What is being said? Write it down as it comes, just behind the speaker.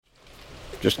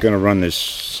Just going to run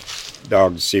this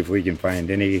dog to see if we can find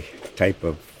any type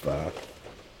of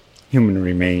human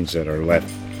remains that are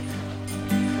left.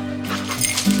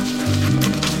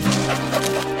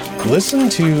 Listen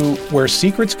to Where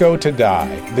Secrets Go to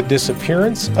Die, The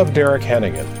Disappearance of Derek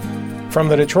Hennigan. From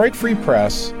the Detroit Free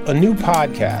Press, a new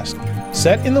podcast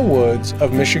set in the woods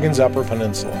of Michigan's Upper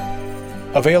Peninsula.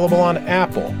 Available on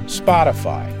Apple,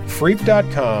 Spotify,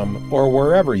 Freep.com, or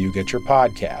wherever you get your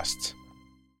podcasts.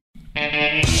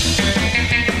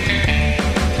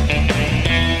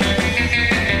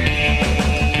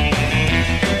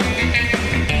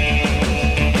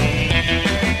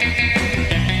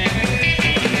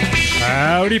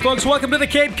 Howdy, folks. Welcome to the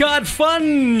Cape Cod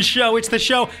Fun Show. It's the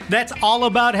show that's all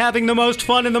about having the most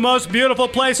fun in the most beautiful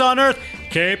place on earth,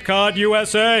 Cape Cod,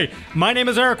 USA. My name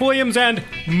is Eric Williams, and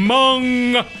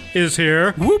Mung is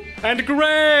here. Whoop. And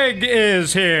Greg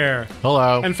is here.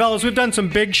 Hello. And fellas, we've done some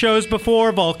big shows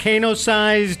before,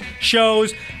 volcano-sized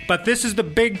shows, but this is the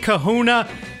big kahuna.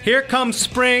 Here comes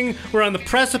spring. We're on the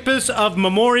precipice of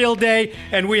Memorial Day,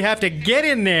 and we have to get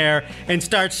in there and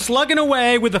start slugging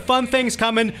away with the fun things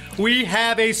coming. We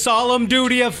have a solemn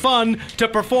duty of fun to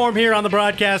perform here on the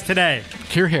broadcast today.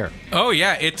 Hear, hear. Oh,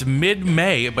 yeah, it's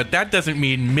mid-May, but that doesn't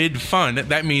mean mid-fun.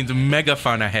 That means mega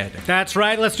fun ahead. That's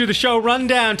right. Let's do the show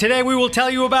rundown. Today we will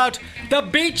tell you about the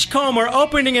Beachcomber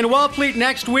opening in Wellfleet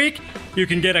next week. You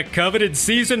can get a coveted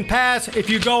season pass if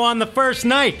you go on the first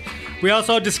night. We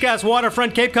also discuss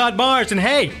waterfront Cape Cod bars. And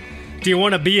hey, do you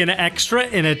want to be an extra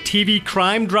in a TV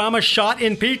crime drama shot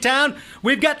in P-Town?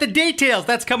 We've got the details.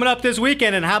 That's coming up this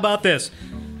weekend. And how about this?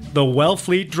 The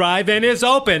Wellfleet Drive-In is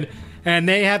open, and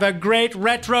they have a great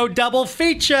retro double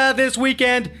feature this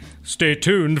weekend. Stay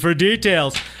tuned for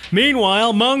details.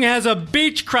 Meanwhile, Mung has a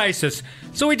beach crisis,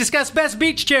 so we discuss best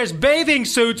beach chairs, bathing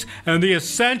suits, and the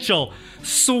essential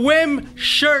swim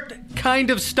shirt kind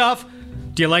of stuff.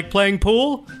 Do you like playing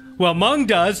pool? Well, Mung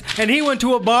does, and he went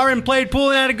to a bar and played pool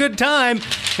and had a good time,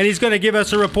 and he's going to give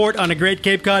us a report on a great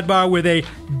Cape Cod bar with a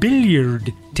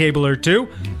billiard table or two.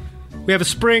 We have a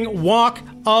spring walk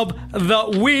of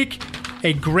the week,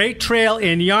 a great trail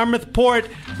in Yarmouth Port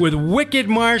with wicked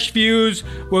marsh views.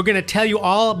 We're going to tell you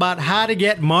all about how to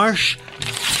get marsh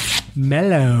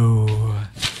mellow.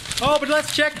 Oh, but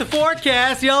let's check the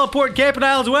forecast, the All-Port Cape and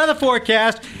Isles weather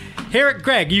forecast. Here,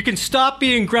 Greg, you can stop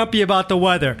being grumpy about the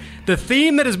weather. The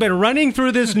theme that has been running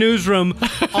through this newsroom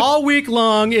all week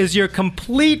long is your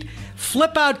complete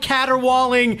flip-out,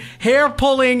 caterwauling,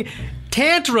 hair-pulling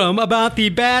tantrum about the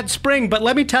bad spring. But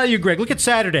let me tell you, Greg, look at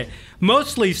Saturday.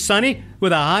 Mostly sunny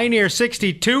with a high near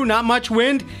 62, not much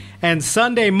wind. And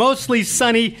Sunday, mostly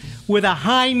sunny with a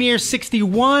high near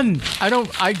 61. I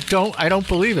don't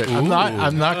believe it. I'm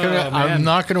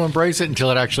not gonna embrace it until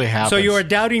it actually happens. So you are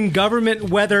doubting government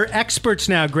weather experts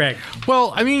now, Greg.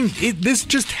 Well, I mean, this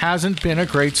just hasn't been a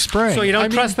great spring. So you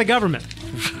don't trust the government.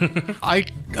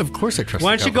 Of course I trust.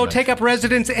 Why don't you go take up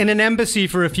residence in an embassy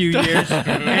for a few years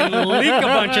and leak a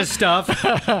bunch of stuff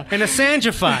and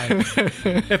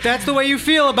Assangeify? If that's the way you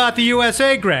feel about the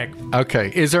USA, Greg.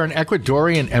 Okay. Is there an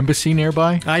Ecuadorian embassy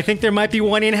nearby? I think there might be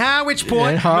one in Harwich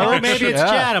Port. Or maybe it's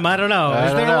Chatham. I don't know.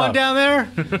 Is there one down there?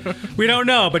 We don't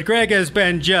know. But Greg has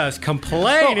been just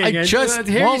complaining. I just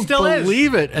won't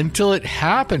believe it until it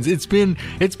happens. It's been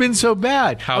so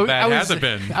bad. How bad has it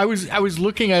been? I was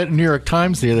looking at New York Times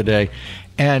the other day,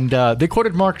 and they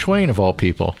quoted Mark Twain, of all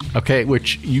people, okay,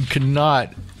 which you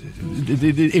cannot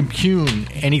impugn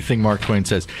anything Mark Twain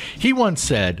says. He once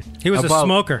said... He was a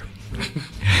smoker.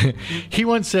 He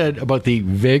once said about the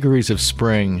vagaries of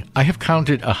spring, I have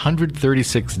counted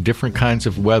 136 different kinds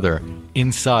of weather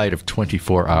inside of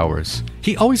 24 hours.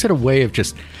 He always had a way of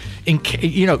just...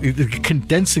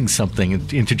 condensing something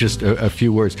into just a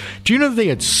few words. Do you know that they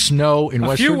had snow in Western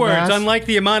Mass? A few words, unlike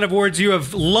the amount of words you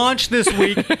have launched this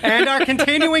week and are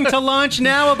continuing to launch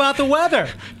now about the weather.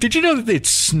 Did you know that it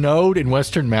snowed in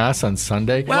Western Mass on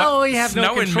Sunday? Well, we have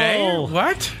no control. In May?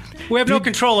 What? We have no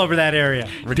control over that area.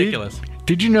 Ridiculous.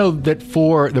 Did you know that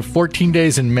for the 14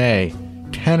 days in May,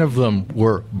 10 of them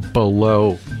were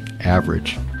below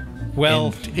average?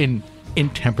 Well, in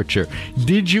temperature.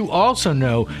 Did you also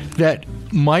know that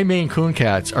my Maine Coon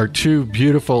cats are two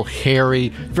beautiful, hairy,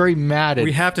 very matted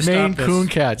we have to Maine stop this. Coon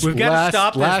cats? We've got to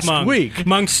stop this, last Mung. week.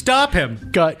 Mung, stop him.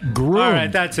 Got groomed. All right,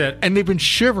 that's it. And they've been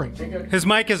shivering. His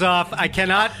mic is off. I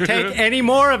cannot take any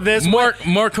more of this. More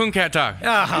Coon cat talk.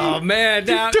 Oh, man.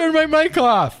 Now, turn my mic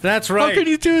off. That's right. How can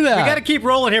you do that? We got to keep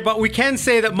rolling here, but we can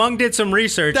say that Mung did some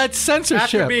research. That's censorship.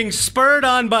 After being spurred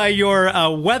on by your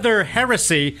weather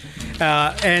heresy,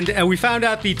 and we found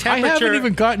out the temperature... I haven't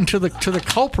even gotten to the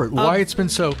culprit, why it's been been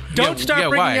so... Don't start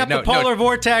bringing up the polar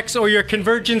vortex or your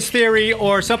convergence theory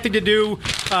or something to do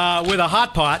with a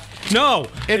hot pot. No.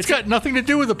 It's got nothing to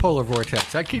do with the polar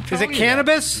vortex. I keep telling you. Is it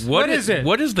cannabis? What is it?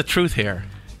 What is the truth here?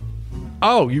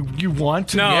 Oh, you want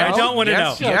to know? No, I don't want to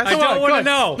know. Yes. I don't want to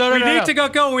know. No, we need to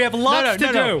go. We have lots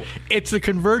to do. It's the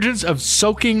convergence of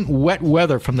soaking wet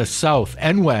weather from the south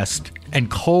and west and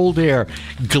cold air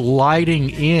gliding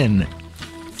in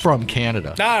from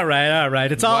Canada. All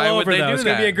right. It's all over, though. It's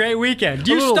going to be a great weekend.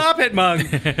 Stop it, Mung.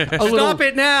 Stop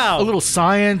it now. A little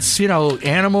science,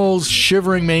 animals,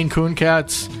 shivering Maine Coon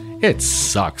cats. It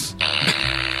sucks.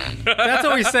 That's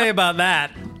what we say about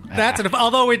that.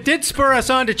 Although it did spur us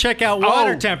on to check out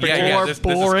water temperature. Yeah,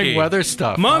 boring weather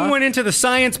stuff. Mung went into the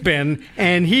science bin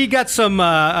and he got some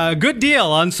good deal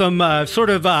on some sort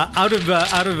of out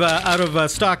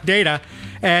of stock data.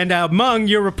 And Mung,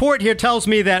 your report here tells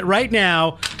me that right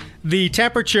now the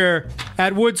temperature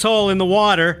at Woods Hole in the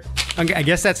water, I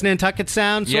guess that's Nantucket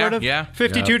Sound, sort of. Yeah.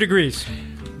 52 degrees.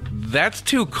 That's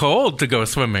too cold to go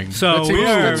swimming. So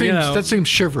that seems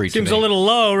shivery. Seems a little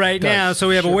low right now. So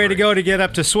we have a way to go to get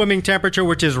up to swimming temperature,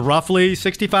 which is roughly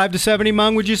 65 to 70.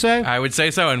 Mung, would you say? I would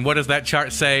say so. And what does that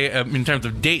chart say in terms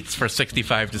of dates for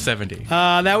 65 to 70?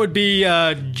 That would be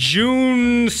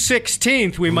June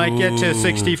 16th. We might get to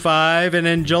 65, and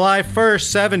then July 1st,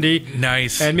 70.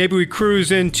 Nice. And maybe we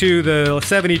cruise into the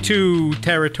 72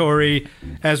 territory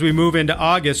as we move into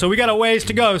August. So we got a ways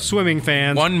to go, swimming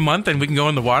fans. 1 month and we can go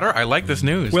in the water. I like this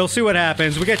news. We'll see what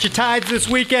happens. We got your tides this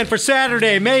weekend for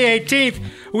Saturday, May 18th.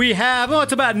 We have,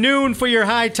 it's about noon for your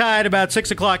high tide, about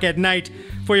 6 o'clock at night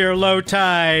for your low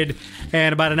tide,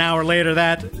 and about an hour later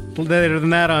than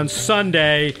that on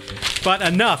Sunday. But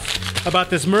enough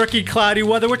about this murky, cloudy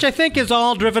weather, which I think has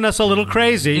all driven us a little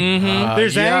crazy. Mm-hmm.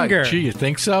 There's anger. Gee, you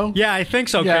think so? Yeah, I think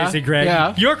so, Crazy Greg.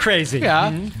 Yeah. You're crazy.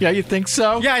 Yeah. Yeah, you think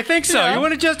so? Yeah, I think so. Yeah. You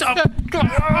want to just...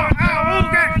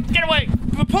 get away.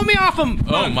 Pull me off him.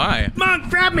 Oh, my. Come on,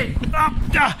 grab me.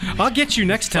 I'll get you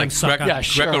next time, sucker.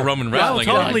 Greco-Roman wrestling.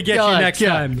 I'll totally get you next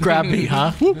time. Grab me,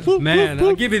 huh? Man,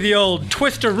 I'll give you the old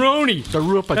twister-roni. The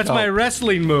rope-a-dope. That's my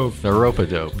wrestling move. The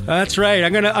rope-a-dope. That's right.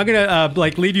 I'm gonna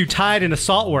leave you tied in a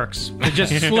salt works to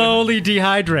just slowly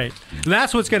dehydrate.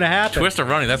 That's what's gonna happen.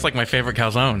 Twister-roni. That's like my favorite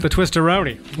calzone. The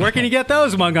twister-roni. Where can you get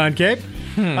those, Mung on Cape?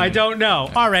 I don't know.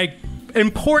 All right.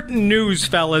 Important news,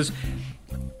 fellas.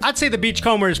 I'd say the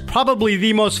Beachcomber is probably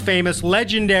the most famous,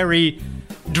 legendary,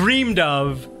 dreamed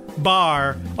of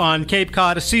bar on Cape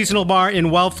Cod, a seasonal bar in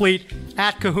Wellfleet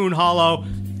at Cahoon Hollow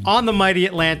on the mighty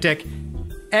Atlantic.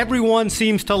 Everyone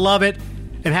seems to love it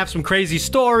and have some crazy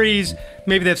stories.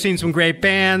 Maybe they've seen some great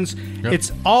bands. Yep.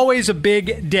 It's always a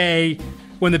big day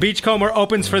when the Beachcomber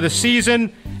opens for the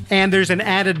season, and there's an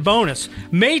added bonus.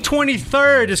 May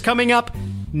 23rd is coming up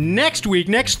next week,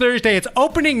 next Thursday. It's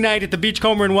opening night at the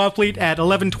Beachcomber in Wellfleet at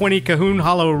 1120 Cahoon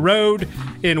Hollow Road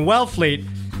in Wellfleet.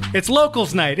 It's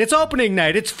locals night. It's opening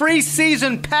night. It's free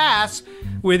season pass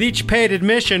with each paid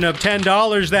admission of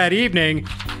 $10 that evening.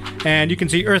 And you can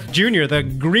see Earth Jr., the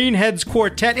Greenheads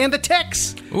Quartet, and the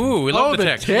Ticks. Ooh, we love the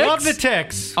Ticks. Love the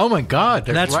Ticks. Oh, my God.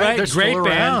 That's right. They're Great still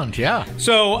band. Around. Yeah.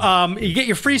 So you get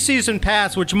your free season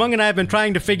pass, which Mung and I have been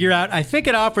trying to figure out. I think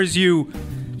it offers you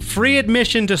free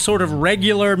admission to sort of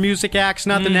regular music acts,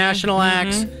 not the national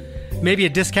acts. Maybe a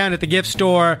discount at the gift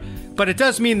store. But it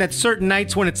does mean that certain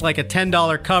nights when it's like a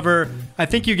 $10 cover, I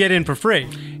think you get in for free.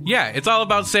 Yeah, it's all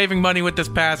about saving money with this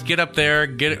pass. Get up there,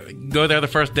 go there the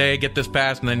first day, get this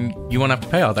pass, and then you won't have to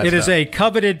pay all that stuff. It is a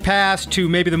coveted pass to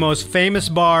maybe the most famous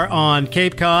bar on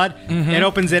Cape Cod. It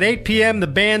opens at 8 p.m. The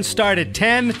bands start at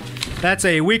 10. That's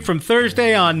a week from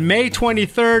Thursday on May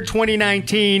 23rd,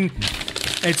 2019.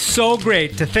 It's so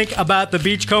great to think about the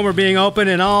Beachcomber being open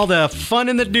and all the fun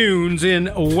in the dunes in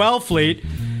Wellfleet.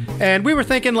 And we were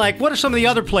thinking, what are some of the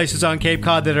other places on Cape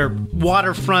Cod that are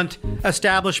waterfront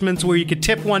establishments where you could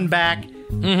tip one back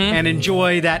and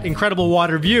enjoy that incredible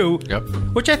water view? Yep.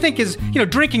 Which I think is,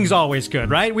 drinking's always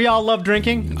good, right? We all love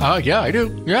drinking. Yeah, I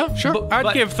do. Yeah, sure.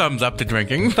 I'd give thumbs up to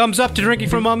drinking. Thumbs up to drinking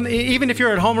from even if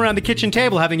you're at home around the kitchen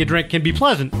table, having a drink can be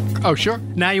pleasant. Oh, sure.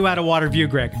 Now you add a water view,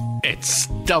 Greg. It's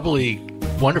doubly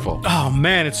wonderful. Oh,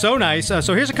 man, it's so nice.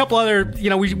 So here's a couple other,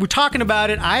 we're talking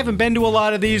about it. I haven't been to a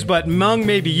lot of these, but Mung,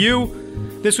 maybe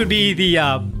you. This would be the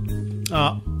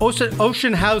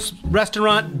Ocean House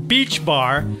Restaurant Beach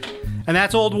Bar, and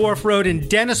that's Old Wharf Road in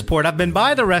Dennisport. I've been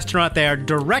by the restaurant there,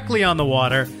 directly on the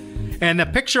water. And the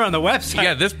picture on the website.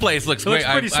 Yeah, this place looks great.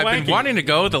 I've been wanting to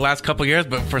go the last couple of years,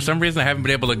 but for some reason I haven't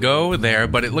been able to go there.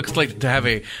 But it looks like to have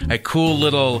a cool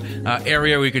little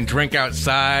area where you can drink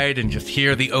outside and just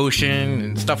hear the ocean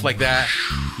and stuff like that.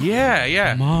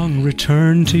 Yeah. Mung,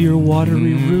 return to your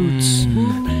watery roots.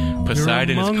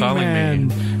 Poseidon is calling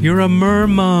me. You're a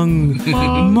mermung.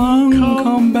 Mung,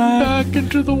 come back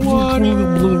into the water.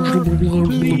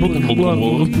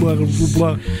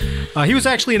 He was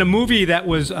actually in a movie that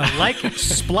was like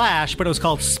Splash, but it was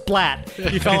called Splat.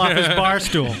 He fell off his bar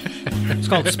stool. It's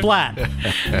called Splat.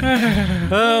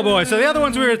 Oh, boy. So the other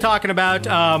ones we were talking about,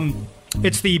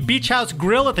 it's the Beach House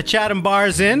Grill at the Chatham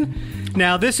Bars Inn.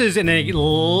 Now, this is in a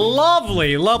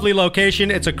lovely, lovely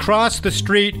location. It's across the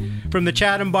street from the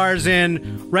Chatham Bars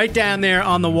Inn, right down there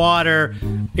on the water.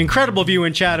 Incredible view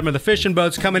in Chatham of the fishing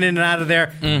boats coming in and out of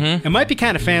there. Mm-hmm. It might be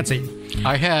kind of fancy.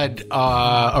 I had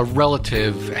a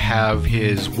relative have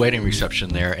his wedding reception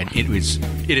there, and it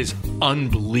is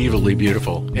unbelievably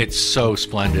beautiful. It's so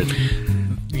splendid.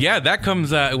 Yeah, that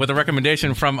comes with a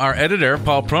recommendation from our editor,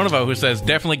 Paul Pronovo, who says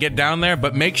definitely get down there,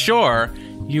 but make sure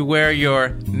you wear your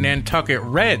Nantucket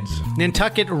Reds.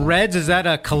 Nantucket Reds? Is that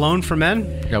a cologne for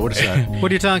men? Yeah, what is that? What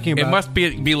are you talking about? It must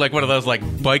be like one of those like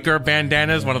biker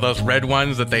bandanas, one of those red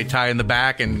ones that they tie in the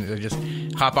back and just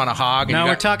hop on a hog. And now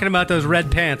we're talking about those red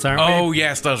pants, aren't we? Oh,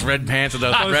 yes, those red pants.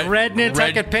 Those red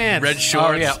Nantucket pants. Red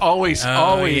shorts. Oh,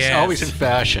 yeah, always in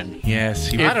fashion.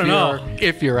 Yes. I don't know.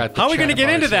 If you're at the How are we going to get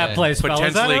into that place,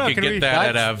 fellas? Potentially could get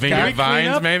that at Vineyard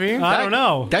Vines, maybe? I don't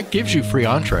know. That gives you free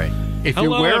entree. If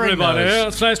Hello, you're wearing everybody.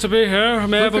 those, It's nice to be here.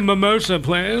 May I have a mimosa,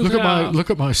 please?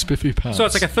 look at my spiffy pants. So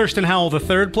it's like a Thurston Howell the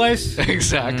third place?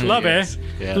 Exactly. Lovey. Yes.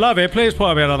 Yeah. Lovey, please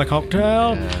pour me another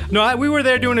cocktail. Yeah. No, we were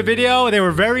there doing a video. They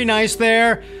were very nice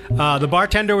there. The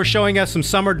bartender was showing us some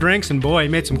summer drinks, and boy, he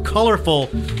made some colorful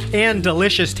and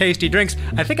delicious, tasty drinks.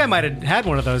 I think I might have had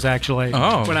one of those, actually.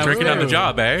 Oh, when drinking on the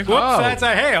job, eh? Whoops, that's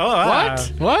a hey. Oh,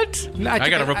 What? I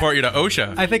got to report you to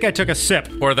OSHA. I think I took a sip.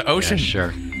 Or the ocean. Yeah,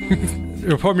 sure.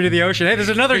 Report me to the ocean. Hey, there's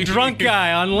another drunk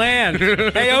guy on land.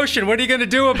 Hey, ocean, what are you going to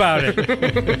do about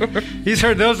it? He's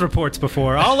heard those reports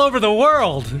before. All over the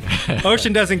world.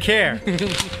 Ocean doesn't care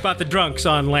about the drunks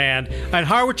on land. And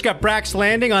Harwich, you got Brack's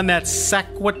Landing on that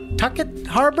Saquatucket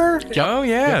Harbor. Oh,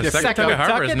 yeah. Saquatucket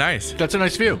Harbor is nice. That's a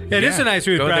nice view. It is a nice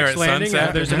view at Brack's Landing.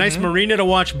 There's a nice marina to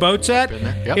watch boats at.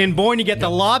 Yep. In Bourne, you get the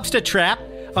lobster trap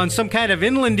on some kind of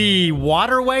inlandy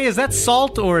waterway. Is that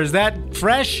salt or is that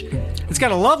fresh? It's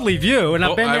got a lovely view, and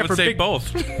I've been there I would for say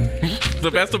both.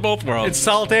 The best of both worlds. It's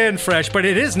salt and fresh, but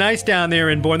it is nice down there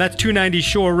in Bourne. That's 290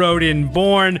 Shore Road in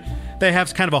Bourne. They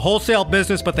have kind of a wholesale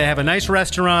business, but they have a nice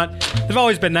restaurant. They've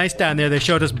always been nice down there. They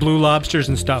showed us blue lobsters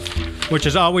and stuff, which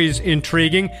is always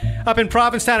intriguing. Up in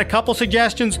Provincetown, a couple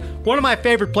suggestions. One of my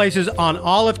favorite places on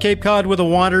all of Cape Cod with a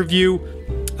water view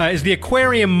is the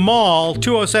Aquarium Mall,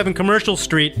 207 Commercial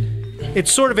Street.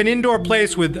 It's sort of an indoor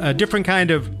place with different kind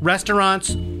of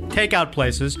restaurants, takeout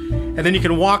places, and then you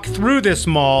can walk through this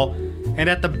mall, and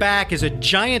at the back is a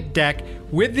giant deck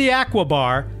with the aqua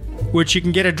bar, which you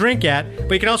can get a drink at,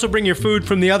 but you can also bring your food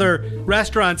from the other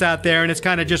restaurants out there, and it's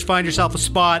kind of just find yourself a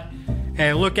spot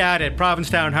and look out at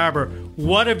Provincetown Harbor.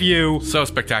 What a view. So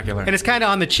spectacular. And it's kind of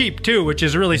on the cheap, too, which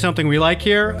is really something we like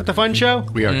here at the Fun Show.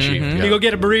 We are cheap. Yeah. You go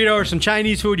get a burrito or some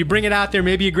Chinese food, you bring it out there,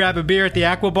 maybe you grab a beer at the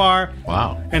Aqua Bar.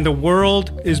 Wow. And the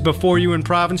world is before you in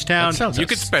Provincetown. You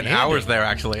could spend hours there,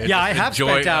 actually. Yeah, I have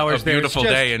spent hours there. Enjoy a beautiful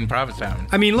day in Provincetown.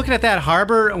 I mean, looking at that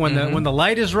harbor, when the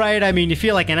light is right, I mean, you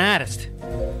feel like an artist.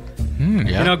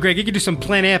 Yeah. You know, Greg, you could do some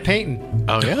plein air painting.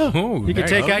 Oh, yeah. Ooh, you could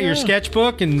take out your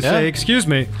sketchbook and say, excuse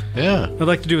me. Yeah. I'd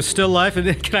like to do a still life, and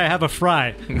then can I have a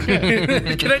fry?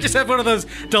 Can I just have one of those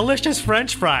delicious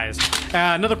French fries?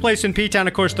 Another place in P-Town,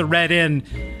 of course, the Red Inn.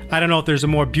 I don't know if there's a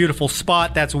more beautiful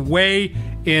spot. That's way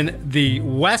in the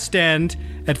West End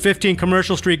at 15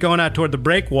 Commercial Street going out toward the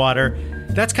breakwater.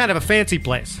 That's kind of a fancy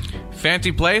place.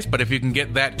 Fancy place, but if you can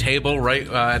get that table right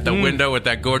at the window with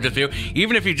that gorgeous view,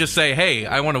 even if you just say, hey,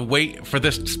 I want to wait for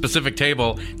this specific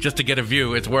table just to get a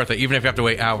view, it's worth it, even if you have to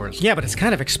wait hours. Yeah, but it's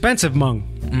kind of expensive, Mung.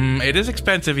 It is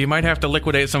expensive. You might have to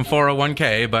liquidate some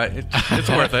 401k, but it's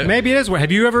worth it. Maybe it is worth it.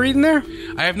 Have you ever eaten there?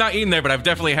 I have not eaten there, but I've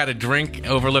definitely had a drink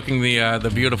overlooking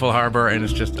the beautiful harbor, and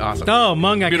it's just awesome. Oh,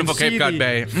 Mung, I beautiful can see Cape Cod the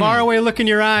Bay. faraway look in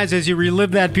your eyes as you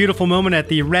relive that beautiful moment at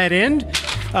the Red Inn.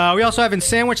 We also have in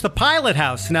Sandwich the Pilot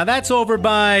House. Now, that's over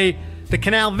by the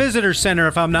Canal Visitor Center,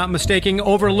 if I'm not mistaken,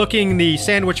 overlooking the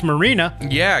Sandwich Marina.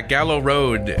 Yeah, Gallo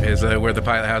Road is where the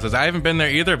Pilot House is. I haven't been there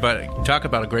either, but talk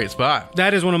about a great spot.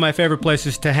 That is one of my favorite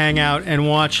places to hang out and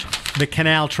watch the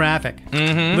canal traffic.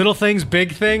 Little things,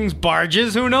 big things,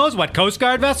 barges, who knows what, Coast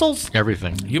Guard vessels?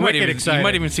 Everything. You might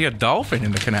even see a dolphin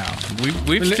in the canal.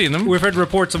 We've seen them. We've heard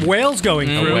reports of whales going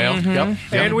through. A whale, yep.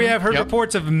 And we have heard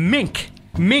reports of mink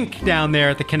down there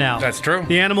at the canal. That's true.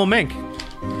 The animal mink.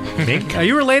 Mink? Are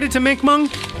you related to Mink Mung?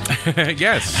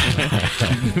 Yes.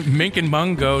 Mink and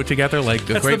Mung go together like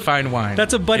a great fine wine.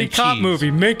 That's a buddy And cop cheese.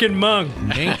 movie, Mink and Mung.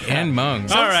 Mink and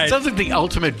Mung. All right. Sounds like the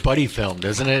ultimate buddy film,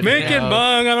 doesn't it? Mink and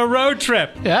Mung on a road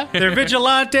trip. Yeah. They're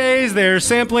vigilantes. They're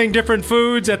sampling different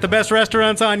foods at the best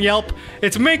restaurants on Yelp.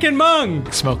 It's Mink and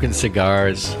Mung. Smoking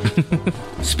cigars.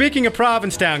 Speaking of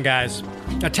Provincetown, guys,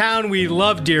 a town we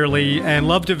love dearly and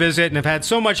love to visit and have had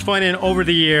so much fun in over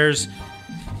the years,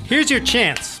 here's your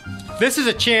chance. This is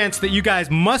a chance that you guys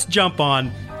must jump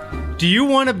on. Do you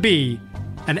want to be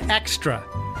an extra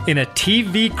in a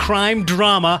TV crime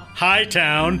drama,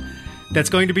 Hightown, that's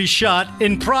going to be shot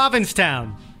in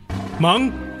Provincetown?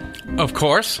 Mung? Of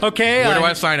course. Okay. Where do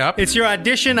I sign up? It's your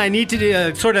audition. I need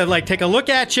to sort of like take a look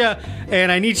at you,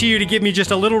 and I need you to give me just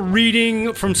a little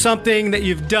reading from something that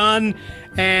you've done,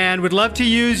 and would love to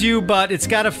use you, but it's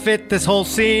got to fit this whole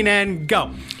scene, and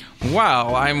go.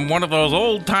 Well, I'm one of those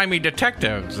old-timey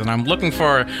detectives, and I'm looking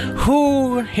for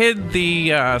who hid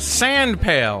the sand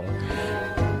pail.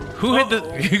 Who hid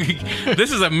the...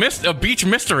 This is a beach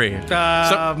mystery.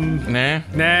 Nah?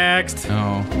 Next.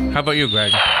 Oh. How about you,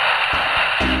 Greg?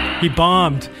 He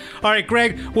bombed. All right,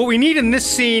 Greg, what we need in this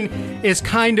scene is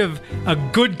kind of a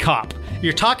good cop.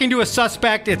 You're talking to a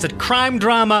suspect. It's a crime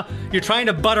drama. You're trying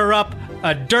to butter up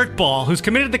a dirtball who's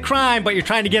committed the crime, but you're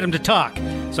trying to get him to talk.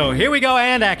 So here we go,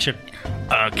 and action.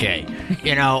 Okay,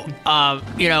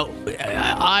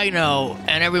 I know,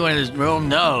 and everyone in this room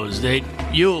knows that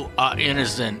you are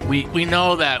innocent. We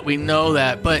know that,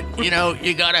 but,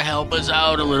 you gotta help us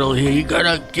out a little here. You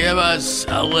gotta give us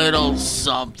a little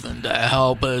something to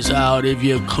help us out if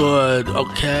you could,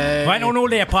 okay? I don't know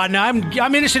there, partner.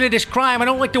 I'm innocent of this crime. I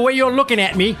don't like the way you're looking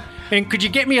at me. And could you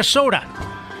get me a soda?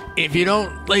 If you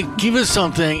don't, give us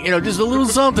something, just a little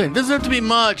something. Doesn't have to be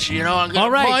much, All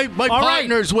right. My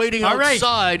partner's waiting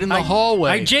outside in the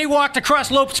hallway. I jaywalked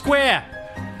across Lope Square.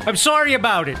 I'm sorry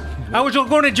about it. I was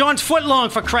going to John's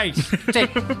Footlong, for Christ's sake.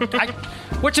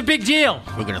 What's a big deal?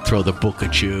 We're going to throw the book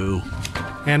at you.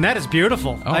 And that is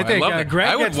beautiful. Oh, I think love it. Greg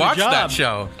I would gets watch the job. that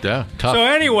show. Yeah, tough. So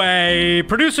anyway,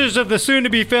 producers of the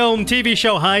soon-to-be-filmed TV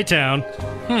show Hightown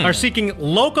are seeking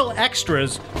local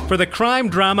extras for the crime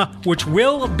drama, which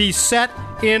will be set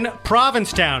in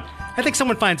Provincetown. I think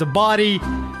someone finds a body,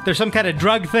 there's some kind of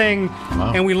drug thing,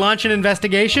 and we launch an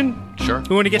investigation. Sure.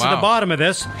 We want to get to the Wow. bottom of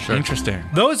this. Sure. Interesting.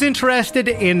 Those interested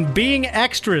in being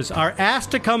extras are asked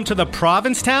to come to the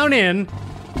Provincetown Inn,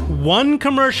 1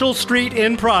 Commercial Street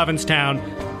in Provincetown,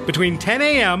 between 10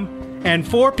 a.m. and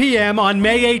 4 p.m. on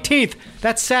May 18th.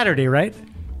 That's Saturday, right?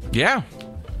 Yeah.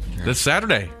 This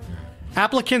Saturday.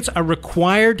 Applicants are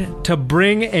required to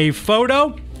bring a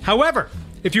photo. However,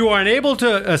 if you are unable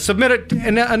to submit it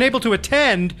and unable to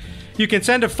attend, you can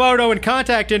send a photo and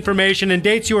contact information and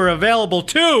dates you are available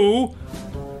to.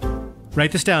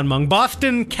 Write this down, Mung.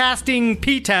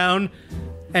 BostonCastingPtown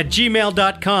at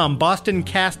gmail.com.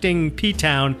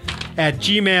 BostonCastingPtown at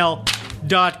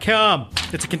gmail.com.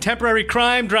 It's a contemporary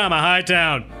crime drama,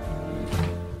 Hightown.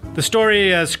 The story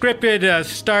scripted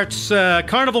starts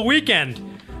Carnival weekend,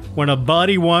 when a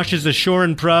body washes ashore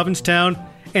in Provincetown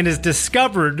and is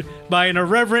discovered by an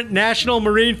irreverent National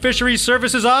Marine Fisheries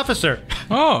Services officer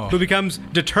who becomes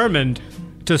determined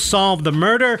to solve the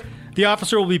murder. The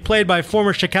officer will be played by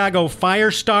former Chicago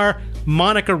Fire star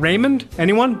Monica Raymond.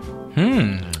 Anyone?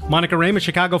 Monica Raymond,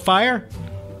 Chicago Fire?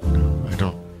 I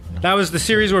don't. That was the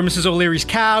series where Mrs. O'Leary's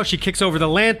cow, she kicks over the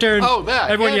lantern. Oh,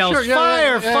 that. Everyone yells, sure,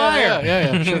 fire, fire.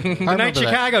 Yeah, sure. The night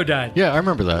Chicago died. Yeah, I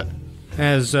remember that.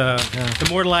 As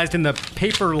immortalized in the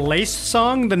Paper Lace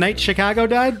song, The Night Chicago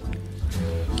Died?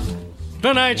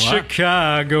 The Night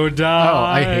Chicago Died. Oh,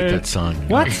 I hate that song.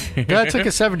 What? That's like a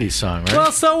 70s song, right?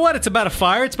 Well, so what? It's about a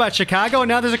fire. It's about Chicago, and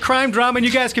now there's a crime drama, and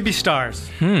you guys can be stars.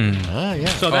 Yeah.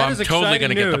 So that I'm is totally going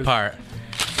to get the part.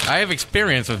 I have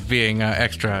experience with being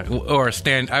extra or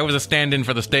I was a stand-in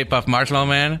for the Stay Puft Marshmallow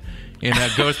Man in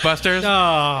Ghostbusters.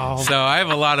 Oh. So I have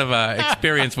a lot of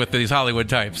experience with these Hollywood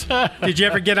types. Did you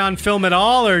ever get on film at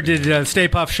all, or did Stay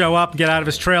Puft show up and get out of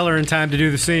his trailer in time to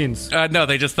do the scenes? No,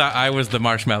 they just thought I was the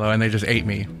marshmallow, and they just ate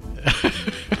me.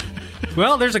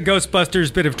 Well, there's a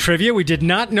Ghostbusters bit of trivia. We did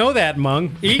not know that,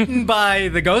 Mung. Eaten by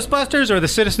the Ghostbusters or the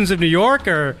citizens of New York,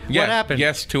 or what happened?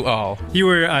 Yes to all. You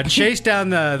were chased down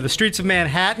the streets of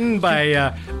Manhattan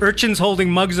by urchins holding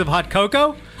mugs of hot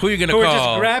cocoa? Who are you going to Who call? were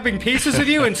just grabbing pieces of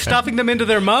you and stuffing them into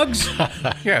their mugs?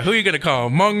 Yeah, who are you going to call?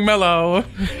 Mung Mellow.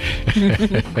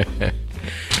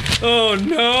 Oh,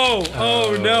 no.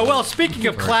 Oh, no. Well, speaking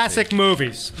of classic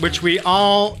movies, which we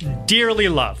all dearly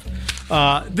love,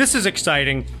 this is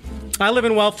exciting. I live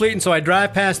in Wellfleet, and so I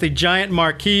drive past the giant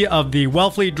marquee of the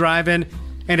Wellfleet Drive-In,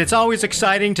 and it's always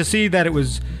exciting to see that it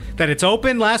was that it's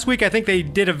open. Last week, I think they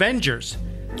did Avengers.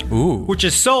 Ooh. Which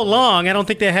is so long, I don't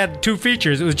think they had 2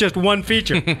 features. It was just 1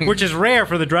 feature, which is rare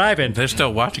for the drive-in. They're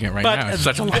still watching it now. It's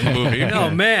such a long movie. Oh,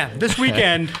 man. This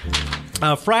weekend,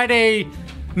 Friday,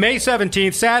 May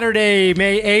 17th, Saturday,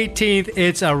 May 18th,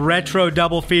 it's a retro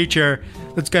double feature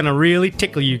that's going to really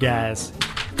tickle you guys.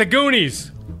 The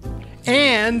Goonies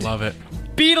and Love it.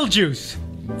 Beetlejuice.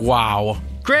 Wow.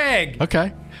 Greg.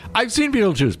 Okay. I've seen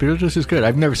Beetlejuice. Beetlejuice is good.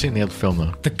 I've never seen the other film,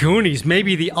 though. The Goonies,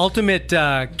 maybe the ultimate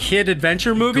kid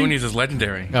adventure movie. Goonies is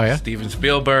legendary. Oh, yeah? Steven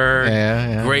Spielberg.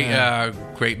 Yeah.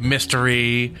 Great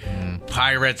mystery.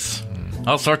 Pirates.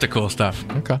 All sorts of cool stuff.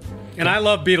 Okay. And I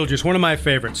love Beetlejuice, one of my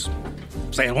favorites.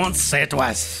 Say it once, say it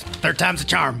twice. 3rd time's a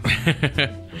charm.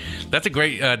 That's a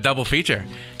great double feature.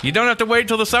 You don't have to wait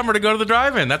till the summer to go to the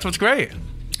drive-in. That's what's great.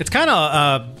 It's kind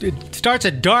of, it starts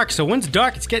at dark, so when it's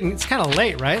dark, it's kind of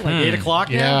late, right? Like 8 o'clock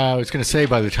now? Yeah, I was going to say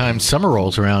by the time summer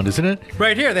rolls around, isn't it?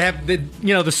 Right here, they have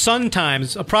the sun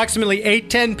times. Approximately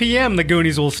 8:10 p.m. the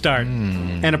Goonies will start.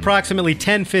 And approximately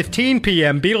 10:15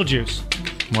 p.m.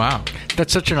 Beetlejuice. Wow.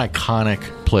 That's such an iconic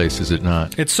place, is it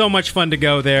not? It's so much fun to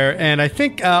go there. And I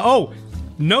think,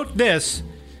 note this,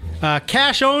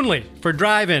 cash only for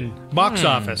drive-in box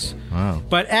office. Wow.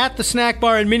 But at the snack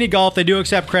bar and mini golf, they do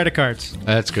accept credit cards.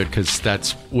 That's good, because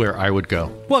that's where I would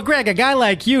go. Well, Greg, a guy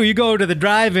like you go to the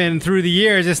drive-in through the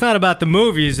years. It's not about the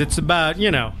movies. It's about,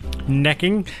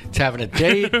 necking. It's having a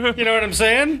date. You know what I'm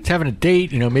saying? It's having a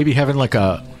date, maybe having like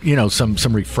a, some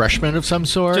refreshment of some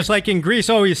sort. Just like in Greece.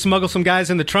 Oh, you smuggle some guys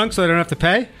in the trunk so they don't have to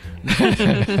pay?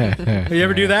 You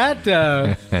ever do that?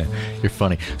 You're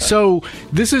funny. So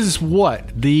this is what?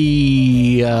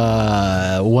 The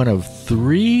one of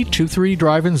 3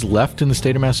 drive-ins left in the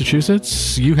state of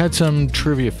Massachusetts? You had some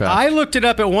trivia facts. I looked it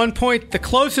up at one point. The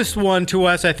closest one to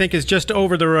us, I think, is just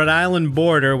over the Rhode Island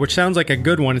border, which sounds like a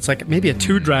good one. It's like maybe a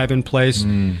 2 drive-in place.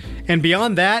 And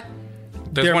beyond that,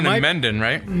 There's one in Mendon,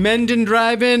 right? Mendon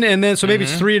Drive-In, and then so maybe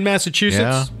it's 3 in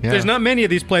Massachusetts. Yeah. There's not many of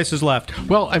these places left.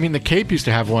 Well, I mean, the Cape used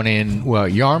to have one in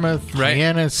Yarmouth, Right.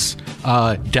 Hyannis,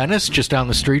 Dennis, just down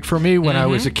the street from me. When I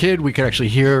was a kid, we could actually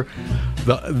hear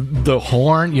the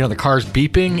horn, the cars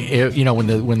beeping.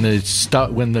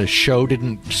 When the show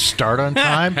didn't start on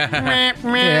time.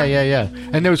 Yeah.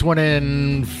 And there was one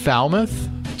in Falmouth.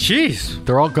 Jeez.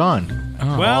 They're all gone.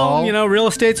 Well, real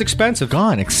estate's expensive.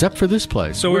 Gone, except for this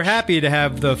place. So we're happy to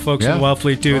have the folks in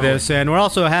Wellfleet do this, and we're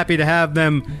also happy to have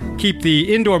them keep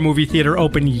the indoor movie theater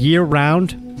open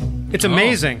year-round. It's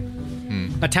amazing.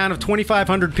 A town of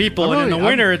 2,500 people, and in the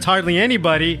winter, it's hardly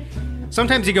anybody.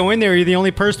 Sometimes you go in there, you're the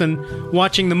only person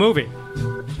watching the movie.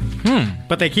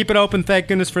 But they keep it open, thank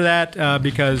goodness for that,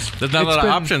 because there's not a lot of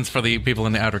options for the people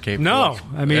in the Outer Cape. No,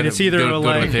 I mean, it's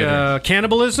either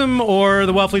cannibalism or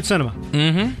the Wellfleet Cinema.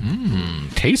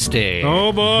 Tasty.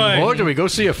 Oh, boy. Or do we go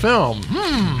see a film?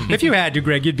 If you had to,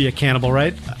 Greg, you'd be a cannibal,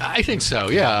 right? I think so,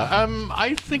 yeah.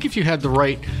 I think if you had the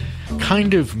right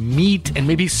kind of meat and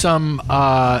maybe some,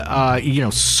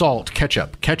 salt,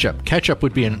 ketchup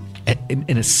would be an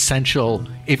essential.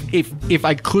 If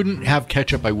I couldn't have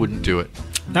ketchup, I wouldn't do it.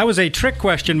 That was a trick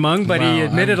question, Mung, but he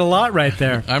admitted a lot right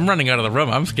there. I'm running out of the room.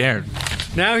 I'm scared.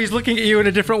 Now he's looking at you in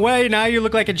a different way. Now you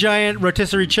look like a giant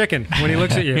rotisserie chicken when he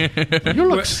looks at you. You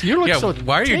look so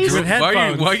why are you tasty.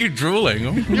 why are you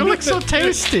drooling? You look so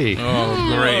tasty.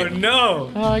 Oh, great. Oh,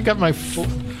 no. I got my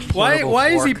Why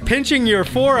is he pinching your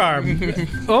forearm?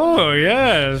 Oh,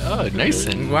 yes. Oh, nice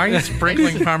and Why are you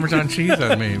sprinkling Parmesan cheese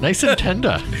on me? nice and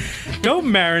tender. Don't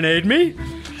marinate me.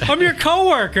 I'm your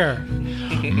coworker.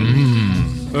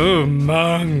 Oh,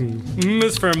 Mung.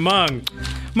 This is for Mung.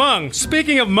 Mung,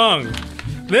 speaking of Mung,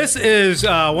 this is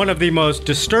one of the most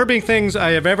disturbing things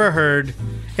I have ever heard,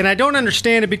 and I don't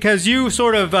understand it because you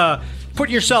sort of put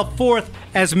yourself forth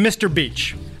as Mr.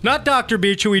 Beach. Not Dr.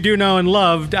 Beach, who we do know and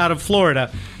loved out of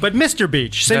Florida, but Mr.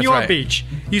 Beach, Senor right. Beach.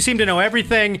 You seem to know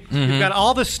everything. You've got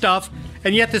all this stuff,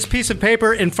 and yet this piece of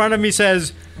paper in front of me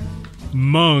says,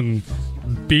 Mung,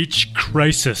 Beach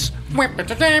Crisis. This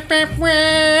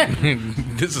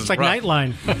is It's like rough.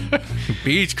 Nightline.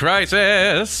 Beach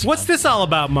crisis. What's this all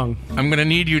about, Mung? I'm going to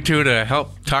need you two to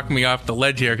help talk me off the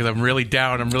ledge here because I'm really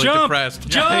down. I'm really depressed.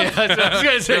 Jump! I was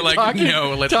going to say, They're like,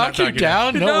 no, let's not talk talk you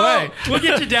down? No way. We'll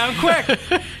get you down quick.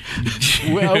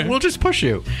 We'll just push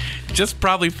you. Just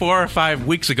probably 4 or 5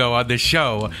 weeks ago on this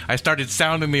show, I started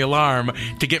sounding the alarm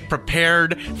to get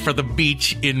prepared for the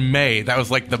beach in May. That was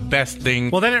like the best thing.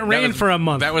 Well, then it rained for a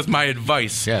month. That was my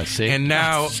advice. Yeah, see? And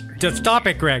now Stop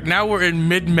it, Greg. Now we're in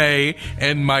mid-May,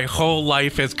 and my whole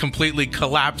life has completely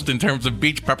collapsed in terms of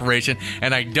beach preparation,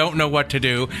 and I don't know what to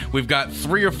do. We've got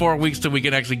 3 or 4 weeks till we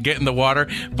can actually get in the water,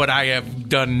 but I have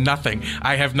done nothing.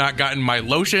 I have not gotten my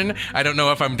lotion. I don't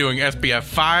know if I'm doing SPF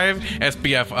 5,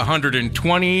 SPF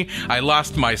 120. I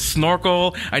lost my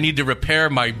snorkel. I need to repair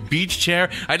my beach chair.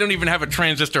 I don't even have a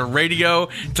transistor radio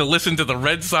to listen to the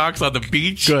Red Sox on the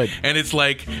beach. Good. And it's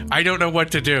like, I don't know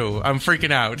what to do. I'm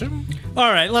freaking out.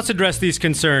 All right, let's address these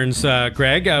concerns,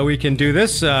 Greg. We can do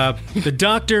this. The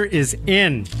doctor is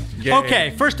in. Yay. Okay,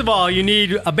 first of all, you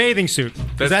need a bathing suit.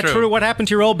 Is that true? What happened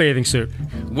to your old bathing suit?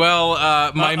 Well,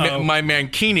 my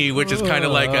mankini, which is kind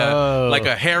of like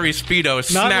a hairy Speedo,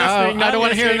 snapped. I don't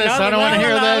want to hear this. I don't want to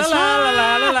hear this.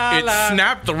 It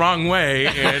snapped the wrong way,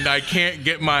 and I can't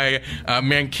get my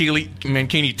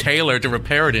mankini tailor to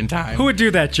repair it in time. Who would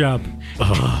do that job?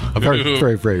 A very,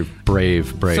 very, very brave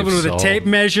Someone with soul. a tape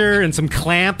measure and some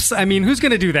clamps. I mean, who's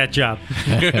going to do that job?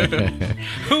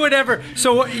 Who would ever?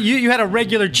 So you had a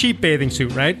regular cheap bathing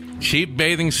suit, right? Cheap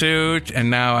bathing suit, and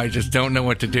now I just don't know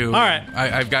what to do. All right.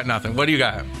 I've got nothing. What do you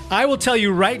got? I will tell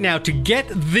you right now, to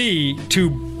get up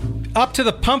to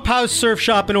the Pump House Surf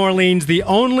Shop in Orleans, the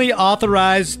only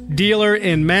authorized dealer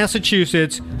in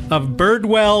Massachusetts of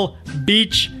Birdwell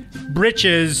Beach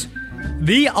Breeches,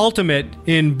 the ultimate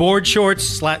in board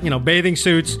shorts, bathing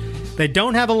suits. They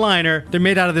don't have a liner. They're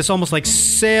made out of this almost like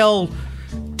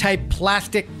sail-type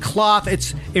plastic cloth.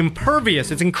 It's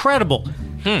impervious. It's incredible.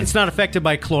 It's not affected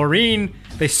by chlorine.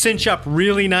 They cinch up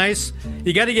really nice.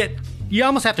 You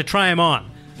almost have to try them on.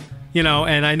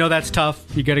 And I know that's tough.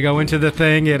 You got to go into the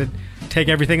thing, you got to take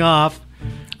everything off.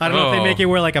 I don't know if they make you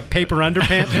wear like a paper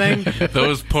underpant thing.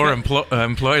 Those poor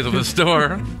employees of the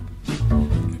store.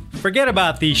 Forget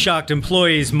about the shocked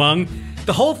employees, Mung.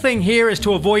 The whole thing here is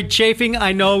to avoid chafing.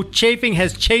 I know chafing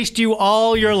has chased you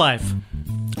all your life.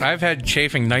 I've had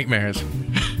chafing nightmares.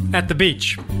 At the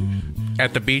beach.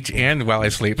 At the beach and while I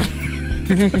sleep.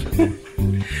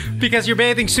 Because your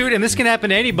bathing suit, and this can happen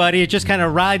to anybody, it just kind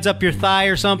of rides up your thigh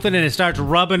or something and it starts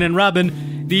rubbing and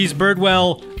rubbing. These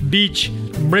Birdwell Beach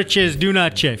breeches do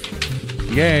not chafe.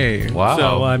 Yay. Wow.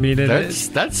 So, I mean,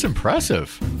 that's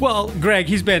impressive. Well, Greg,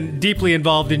 he's been deeply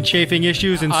involved in chafing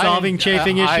issues and solving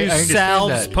chafing issues.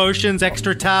 Salves, potions,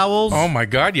 extra towels. Oh, my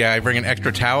God, yeah. I bring an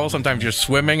extra towel. Sometimes you're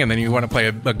swimming, and then you want to play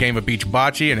a game of beach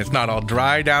bocce, and it's not all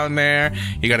dry down there.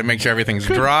 You got to make sure everything's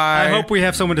dry. I hope we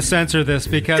have someone to censor this,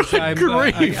 because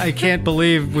I can't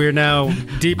believe we're now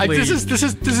deeply this is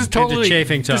totally into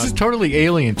chafing talk. This is totally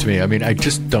alien to me. I mean, I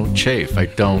just don't chafe. I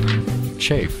don't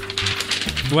chafe.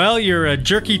 Well, you're a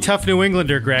jerky, tough New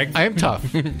Englander, Greg. I am tough.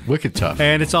 Wicked tough.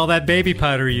 And it's all that baby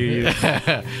powder you use.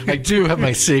 I do have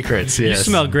my secrets, yes. You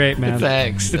smell great, man.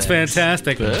 Thanks. It's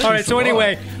fantastic. Thanks. All right, so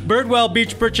anyway, Birdwell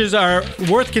Beach breeches are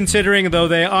worth considering, though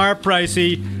they are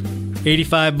pricey.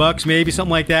 $85, maybe,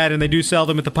 something like that. And they do sell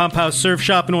them at the Pump House Surf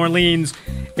Shop in Orleans.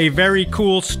 A very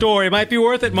cool store. It might be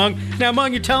worth it, Mung. Now,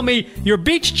 Mung, you tell me your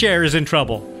beach chair is in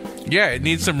trouble. Yeah, it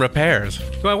needs some repairs.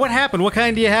 Well, what happened? What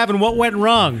kind do you have and what went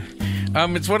wrong?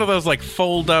 It's one of those like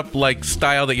fold up like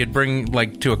style that you'd bring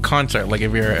like to a concert, like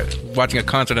if you're watching a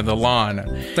concert on the lawn.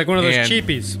 It's like one of those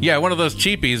cheapies. Yeah, one of those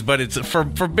cheapies, but it's for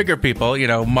bigger people.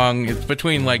 Mung. It's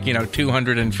between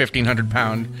 200 and 1,500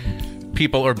 pound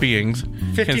people or beings.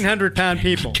 1,500-pound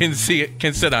people can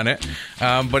sit on it,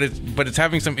 but it's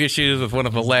having some issues with one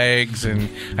of the legs, and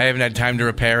I haven't had time to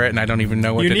repair it, and I don't even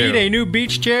know what to do. You need a new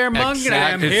beach chair, Mung, and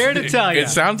I'm here to tell you. It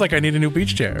sounds like I need a new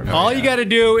beach chair. All you got to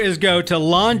do is go to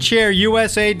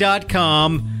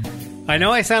lawnchairusa.com. I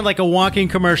know I sound like a walking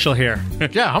commercial here.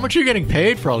 Yeah, how much are you getting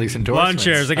paid for all these endorsements?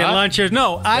 Lawn chairs. I get lawn chairs.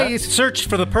 No, I searched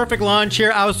for the perfect lawn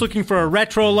chair. I was looking for a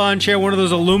retro lawn chair, one of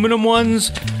those aluminum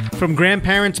ones from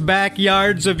grandparents'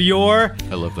 backyards of yore.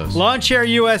 I love those. Lawn Chair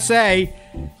USA.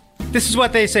 This is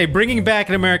what they say, bringing back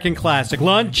an American classic.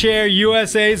 Lawn Chair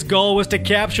USA's goal was to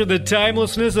capture the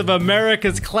timelessness of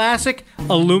America's classic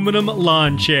aluminum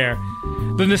lawn chair.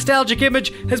 The nostalgic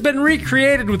image has been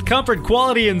recreated with comfort,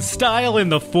 quality, and style in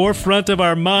the forefront of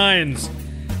our minds.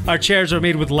 Our chairs are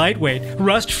made with lightweight,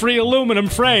 rust-free aluminum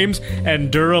frames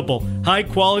and durable,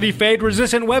 high-quality,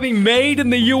 fade-resistant webbing made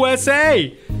in the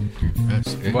USA.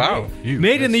 Wow.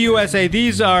 Made in the USA.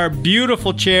 These are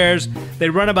beautiful chairs. They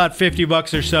run about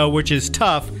 $50 or so, which is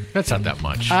tough. That's not that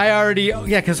much.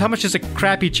 Because how much does a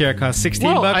crappy chair cost?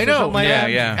 $16 I know. or something like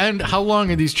that? Yeah. And how long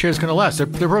are these chairs going to last? They're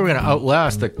probably going to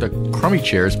outlast the crummy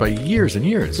chairs by years and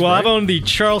years. Well, right? I've owned the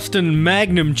Charleston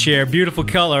Magnum chair, beautiful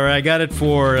color. I got it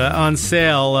for on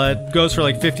sale. It goes for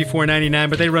like $54.99,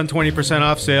 but they run 20%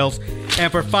 off sales.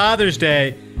 And for Father's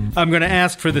Day, I'm going to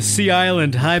ask for the Sea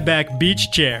Island high-back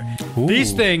beach chair. Ooh.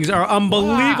 These things are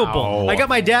unbelievable. Wow. I got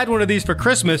my dad one of these for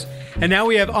Christmas, and now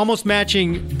we have almost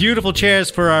matching beautiful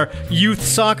chairs for our youth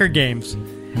soccer games.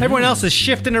 Everyone else is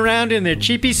shifting around in their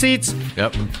cheapy seats.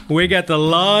 Yep. We got the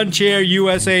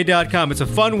lawnchairusa.com. It's a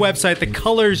fun website. The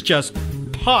colors just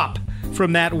pop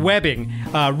from that webbing.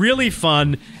 Really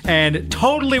fun and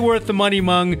totally worth the money,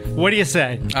 Mung. What do you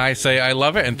say? I say I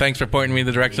love it, and thanks for pointing me in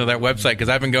the direction of that website, because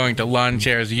I've been going to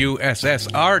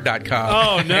lawnchairsussr.com.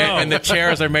 Oh, no. And the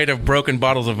chairs are made of broken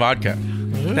bottles of vodka.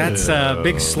 That's a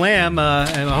big slam,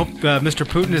 and I hope Mr.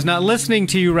 Putin is not listening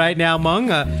to you right now, Mung.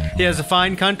 He has a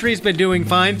fine country. He's been doing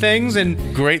fine things.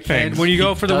 And great things. And when you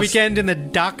go for the weekend in the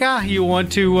Dhaka, you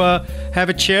want to have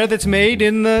a chair that's made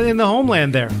in the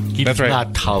homeland there. He does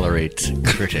not tolerate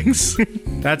critics.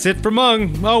 That's it for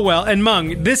Mung. Oh, well. And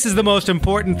Mung, this is the most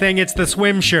important thing. It's the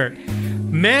swim shirt.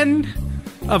 Men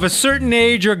of a certain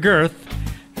age or girth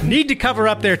need to cover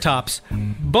up their tops,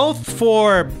 both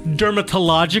for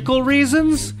dermatological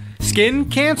reasons. Skin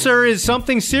cancer is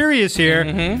something serious here,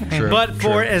 but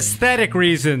for aesthetic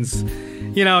reasons.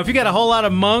 You know, if you got a whole lot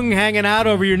of mung hanging out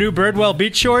over your new Birdwell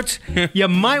beach shorts, you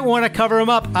might want to cover them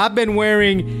up. I've been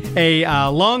wearing a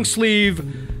long sleeve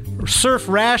surf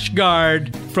rash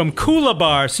guard from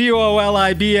Coolabar,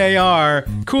 Coolibar,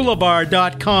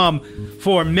 Coolabar.com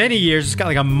for many years. It's got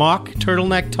like a mock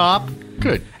turtleneck top.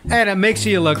 Good. And it makes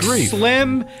you look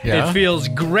slim. Yeah. It feels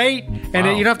great.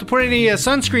 And you don't have to put any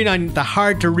sunscreen on the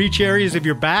hard-to-reach areas of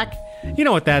your back. You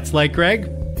know what that's like, Greg.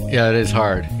 Yeah, it is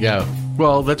hard. Yeah.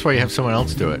 Well, that's why you have someone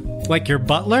else do it. Like your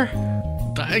butler?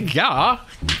 Yeah.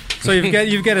 So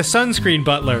you've got a sunscreen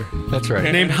butler. That's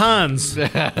right. Named Hans.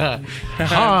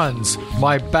 Hans,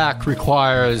 my back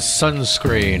requires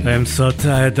sunscreen. I am so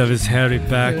tired of his hairy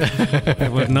back. I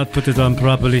will not put it on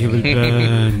properly. He will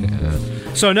burn.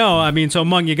 So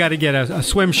Mung, you got to get a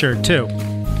swim shirt too.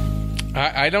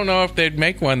 I don't know if they'd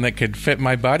make one that could fit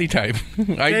my body type.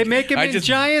 They make them in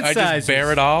giant sizes. I just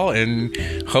bear it all, and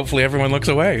hopefully everyone looks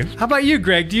away. How about you,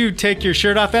 Greg? Do you take your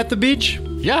shirt off at the beach?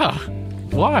 Yeah.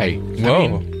 Why?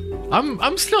 Whoa.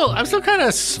 I'm still kind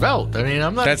of svelte. I mean,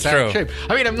 I'm not in bad shape.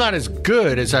 I mean, I'm not as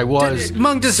good as I was, does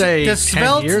 10 years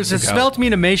ago. Does svelte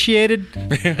mean emaciated?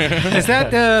 Is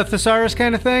that the thesaurus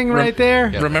kind of thing right there?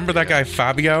 Yeah. Remember that guy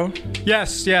Fabio?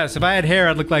 Yes. If I had hair,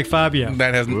 I'd look like Fabio.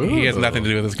 He has nothing to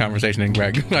do with this conversation, and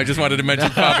Greg. I just wanted to mention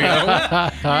Fabio.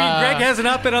 Greg hasn't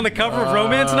not been on the cover of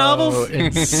romance novels?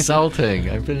 Insulting.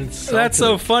 I've been insulted. That's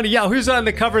so funny. Yeah, who's on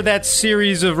the cover of that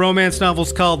series of romance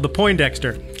novels called The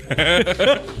Poindexter?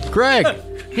 Greg.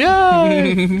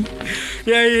 Yay!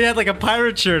 Yeah, he had like a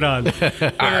pirate shirt on.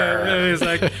 He's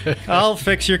like, I'll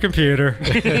fix your computer.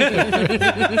 It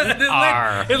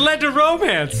led to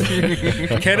romance.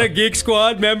 Can a Geek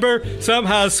Squad member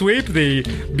somehow sweep the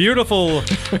beautiful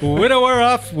widow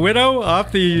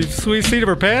off the sweet seat of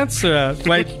her pants?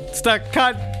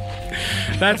 Cut.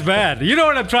 That's bad. You know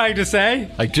what I'm trying to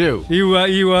say? I do. You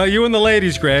and the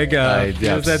ladies, Greg.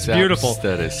 Yes, that's beautiful.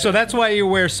 So that's why you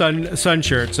wear sun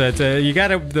shirts.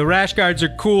 The rash guards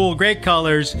are cool, great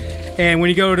colors, and when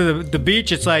you go to the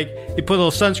beach, it's like you put a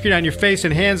little sunscreen on your face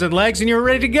and hands and legs, and you're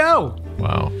ready to go.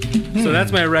 Wow. So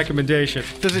that's my recommendation.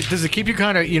 Does it keep you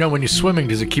kind of, when you're swimming,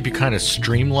 does it keep you kind of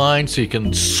streamlined so you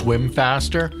can swim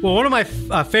faster? Well, one of my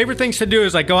favorite things to do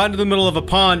is go out into the middle of a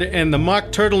pond and the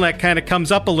mock turtleneck kind of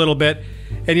comes up a little bit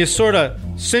and you sort of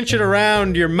cinch it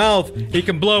around your mouth. You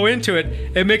can blow into it.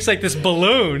 It makes like this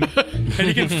balloon and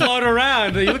you can float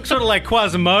around. You look sort of like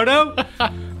Quasimodo,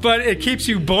 but it keeps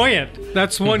you buoyant.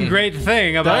 That's one great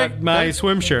thing about my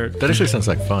swim shirt. That actually sounds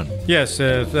like fun. Yes,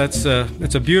 it's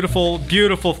a beautiful,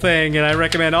 beautiful thing, and I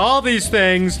recommend all these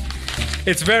things.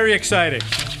 It's very exciting.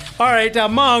 All right, now,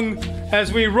 Mung,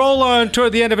 as we roll on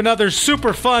toward the end of another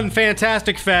super fun,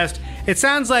 fantastic fest, it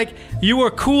sounds like you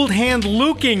were cooled hand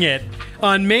Luking it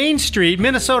on Main Street,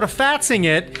 Minnesota Fatsing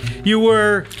it. You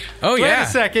were... Wait a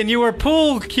second. You were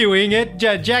pool cueing it,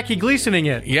 Jackie Gleasoning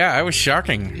it. Yeah, I was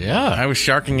sharking. Yeah. I was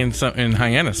sharking in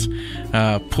Hyannis.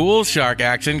 Pool shark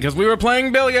action because we were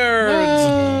playing billiards.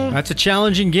 That's a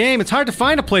challenging game. It's hard to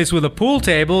find a place with a pool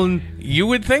table. And you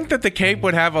would think that the Cape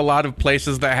would have a lot of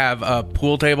places that have a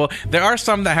pool table. There are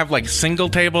some that have single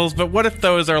tables, but what if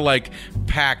those are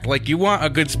packed? You want a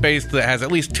good space that has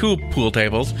at least 2 pool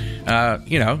tables,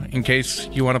 in case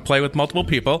you want to play with multiple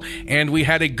people. And we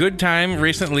had a good time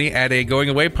recently at a going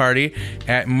away party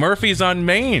at Murphy's on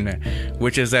Main,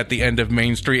 which is at the end of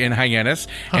Main Street in Hyannis.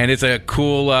 And it's a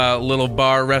cool little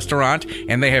bar restaurant.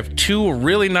 And they have 2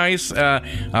 really nice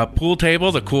pool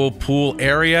tables, a cool pool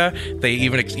area.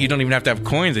 You don't even have to have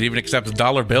coins. It even accepts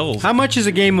dollar bills. How much is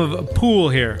a game of pool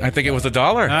here? I think it was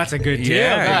 $1. That's a good deal.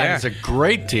 That is a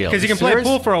great deal. Because you can play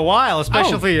pool for a while,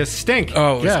 especially if you stink.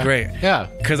 Oh, it was great. Yeah.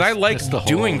 Because I like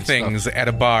doing things at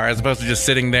a bar as opposed to just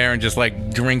sitting there and just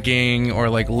like drinking or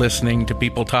like listening to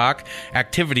people talk.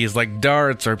 Activities like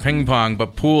darts or ping pong,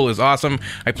 but pool is awesome.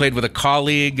 I played with a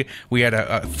colleague. We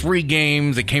had 3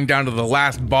 games. It came down to the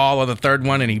last ball of the 3rd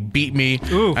one, and he beat me.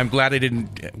 Ooh. I'm glad I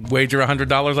didn't wager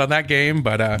 $100 on that game,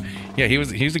 but yeah,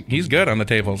 he's good on the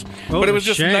tables. But it was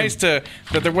just nice that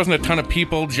there wasn't a ton of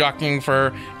people jockeying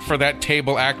for that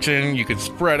table action. You could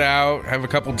spread out, have a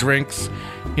couple drinks,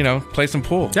 play some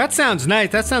pool. That sounds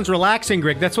nice. That sounds relaxing,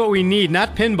 Greg. That's what we need,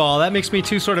 not pinball. That makes me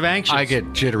too sort of anxious. I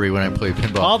get jittery when I play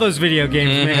pinball. All those video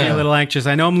games make me a little anxious.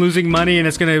 I know I'm losing money, and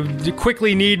it's going to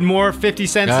quickly need more 50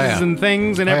 cents and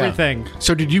things and everything.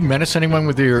 So did you menace anyone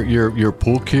with your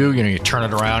pool cue? You turn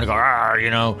it around and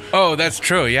go, Oh, that's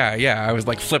true. Yeah. I was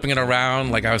like flipping it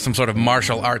around like I was some sort of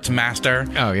martial arts master.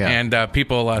 Oh, yeah. And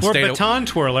people or stayed... baton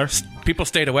twirler. People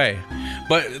stayed away.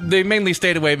 But they mainly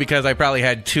stayed away because I probably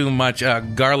had too much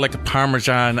garlic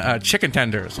parmesan chicken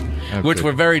tenders, which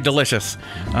were very delicious.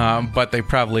 But they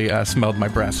probably smelled my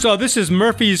breath. So this is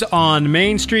Murphy's on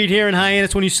Main Street here in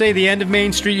Hyannis. When you say the end of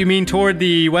Main Street, you mean toward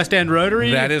the West End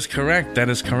Rotary? That is correct. All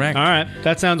right.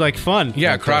 That sounds like fun.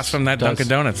 Yeah, across from that Dunkin'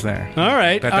 Donuts there. All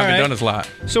right. That Dunkin' Donuts lot.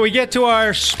 So we get to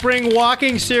our spring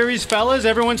walking series, fellas.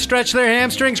 Everyone stretch their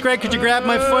hamstrings. Greg, could you grab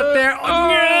my foot there?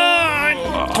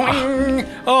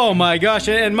 Oh my gosh.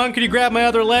 And Monk, could you grab my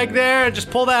other leg there and just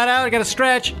pull that out? I got to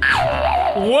stretch.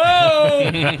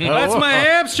 Whoa! That's my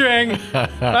hamstring.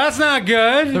 That's not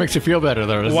good. That makes you feel better,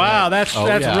 though. Wow, that's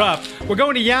rough. We're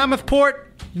going to Yarmouthport.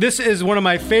 This is one of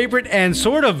my favorite and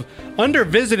sort of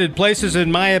under-visited places,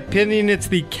 in my opinion. It's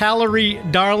the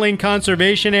Callery Darling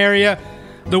Conservation Area.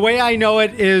 The way I know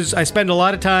it is I spend a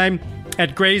lot of time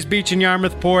at Grays Beach in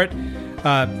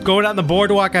Yarmouthport, going out on the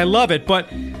boardwalk. I love it, but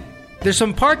there's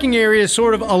some parking areas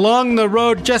sort of along the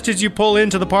road just as you pull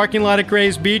into the parking lot at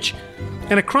Grays Beach.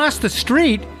 And across the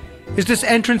street is this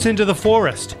entrance into the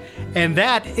forest. And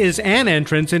that is an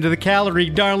entrance into the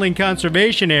Callery Darling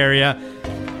Conservation Area.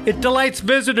 It delights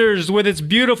visitors with its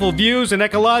beautiful views and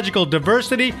ecological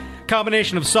diversity,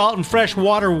 combination of salt and fresh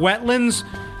water wetlands,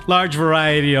 large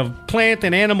variety of plant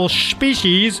and animal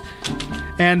species,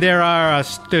 and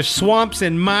there's swamps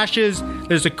and marshes.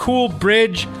 There's a cool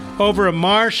bridge over a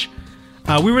marsh.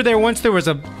 We were there once. There was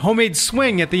a homemade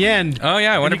swing at the end. Oh,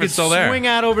 yeah. I wonder if it's still there. You could swing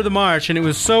out over the marsh, and it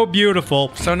was so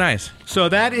beautiful. So nice. So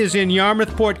that is in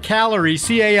Yarmouthport Callery,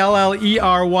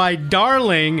 Callery,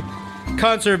 Darling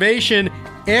Conservation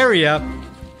Area.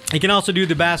 You can also do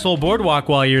the Bass Hole Boardwalk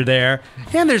while you're there.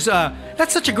 And there's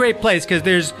that's such a great place because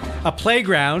there's a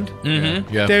playground.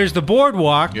 Mm-hmm. Yeah. There's the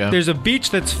boardwalk. Yeah. There's a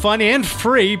beach that's fun and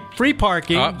free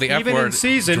parking, The F even word. in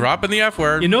season. Dropping the F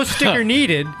word. No sticker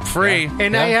needed. Free.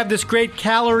 And now you have this great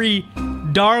Callery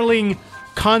Darling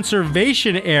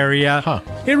Conservation Area.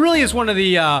 It really is one of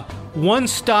the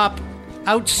one-stop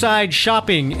outside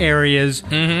shopping areas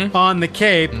on the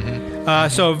Cape.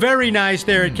 So very nice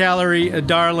there at Callery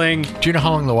Darling. Do you know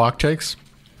how long the walk takes?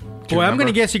 Well, I'm going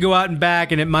to guess you go out and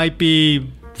back, and it might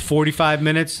be 45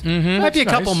 minutes. Might be a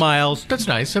couple miles. That's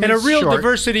nice. And a real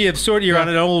diversity of sort. You're on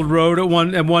an old road at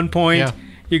one point. Yeah.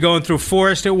 You're going through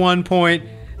forest at one point.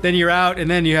 Then you're out,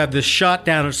 and then you have this shot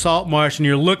down at Salt Marsh, and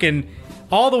you're looking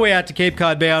all the way out to Cape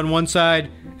Cod Bay on one side,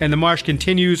 and the marsh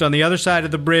continues on the other side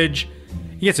of the bridge.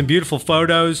 You get some beautiful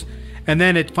photos, and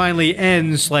then it finally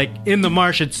ends like in the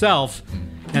marsh itself,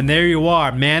 and there you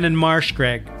are, man and marsh,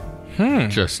 Greg.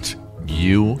 Just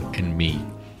you and me.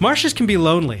 Marshes can be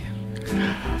lonely.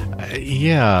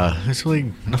 Yeah, there's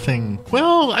really nothing.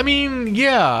 Well, I mean,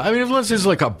 yeah. I mean, unless there's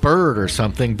like a bird or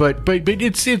something, but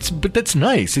that's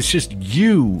nice. It's just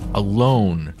you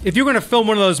alone. If you're going to film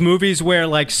one of those movies where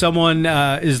like someone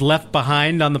is left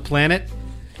behind on the planet,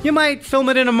 you might film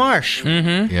it in a marsh.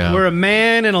 Yeah. Where a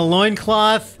man in a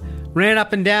loincloth ran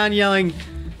up and down yelling,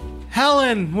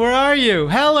 "Helen, where are you?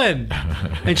 Helen!"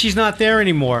 And she's not there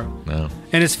anymore. No.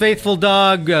 And his faithful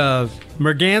dog,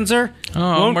 Merganser,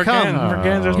 won't come.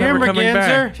 Merganser's Here, never coming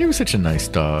back. He was such a nice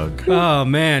dog. Oh,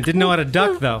 man. Didn't know how to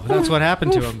duck, though. That's what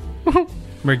happened to him.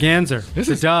 Merganser,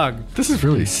 the dog. This is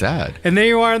really sad. And there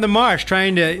you are in the marsh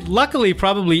trying to, luckily,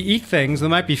 probably eat things. There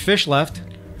might be fish left.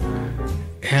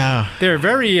 Yeah. They're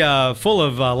very full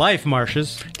of life,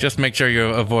 marshes. Just make sure you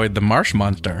avoid the marsh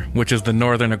monster, which is the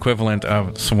northern equivalent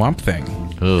of Swamp Thing.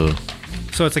 Ugh.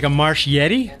 So it's like a marsh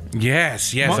yeti?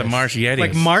 Yes, a marsh yeti.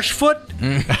 Like Marshfoot?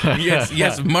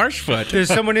 yes, Marshfoot. There's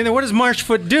someone in there. What does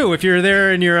Marshfoot do if you're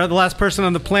there and you're the last person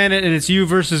on the planet and it's you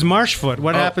versus Marshfoot?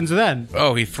 What happens then?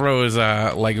 Oh, he throws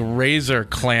like razor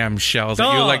clam shells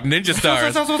at you like ninja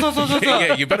stars.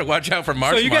 Yeah, you better watch out for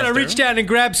marsh. So you got to reach down and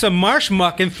grab some marsh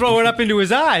muck and throw it up into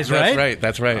his eyes, right?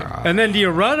 That's right. And then do you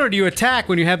run or do you attack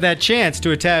when you have that chance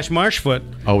to attach Marshfoot?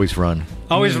 Always run.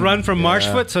 Always run from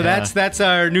Marshfoot. So that's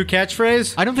our new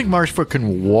catchphrase. I don't think Marshfoot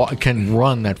can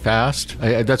run that fast.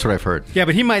 That's what I've heard. Yeah,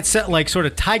 but he might set like sort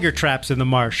of tiger traps in the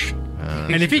marsh.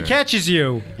 And if he catches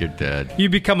you, you're dead. You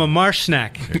become a marsh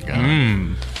snack.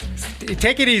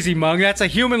 Take it easy, Mung. That's a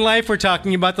human life we're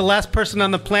talking about. The last person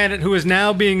on the planet who is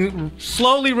now being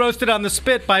slowly roasted on the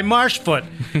spit by Marshfoot.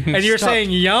 And you're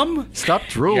saying yum? Stop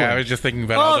drooling. Yeah, I was just thinking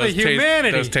about all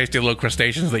those tasty little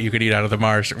crustaceans that you could eat out of the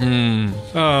marsh.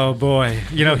 Oh, boy.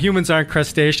 You know, humans aren't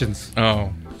crustaceans.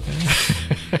 Oh.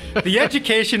 The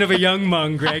education of a young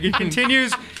Mung, Greg. It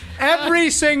continues every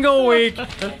single week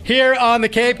here on the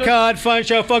Cape Cod Fun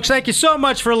Show. Folks, thank you so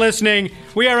much for listening.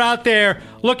 We are out there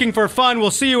looking for fun.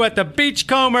 We'll see you at the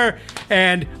Beachcomber,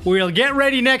 and we'll get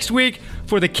ready next week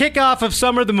for the kickoff of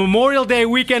summer, the Memorial Day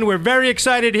weekend. We're very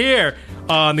excited here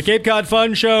on the Cape Cod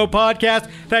Fun Show podcast.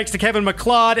 Thanks to Kevin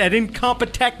McLeod at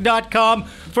Incompetech.com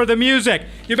for the music.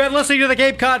 You've been listening to the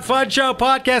Cape Cod Fun Show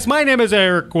podcast. My name is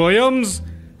Eric Williams.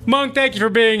 Monk, thank you for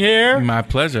being here. My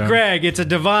pleasure. Greg, it's a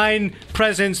divine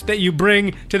presence that you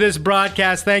bring to this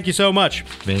broadcast. Thank you so much.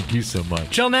 Thank you so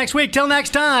much. Till next week, till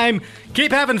next time,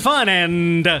 keep having fun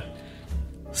and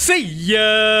see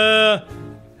ya.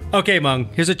 Okay, Mung,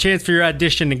 here's a chance for your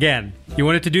audition again. You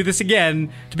wanted to do this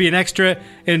again to be an extra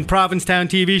in Provincetown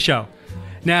TV show.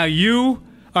 Now, you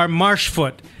are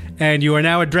Marshfoot, and you are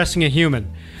now addressing a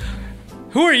human.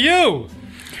 Who are you?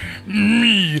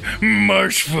 Me,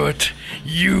 Marshfoot,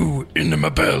 you in my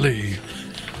belly.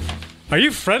 Are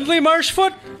you friendly,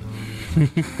 Marshfoot?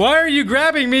 Why are you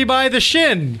grabbing me by the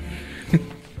shin?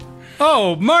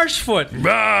 Oh, Marshfoot,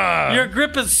 your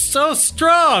grip is so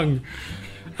strong.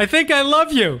 I think I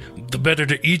love you. The better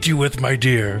to eat you with, my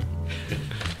dear.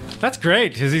 That's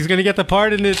great, because he's going to get the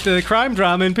part in the crime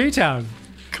drama in P-Town.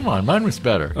 Come on, mine was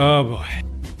better. Oh, boy.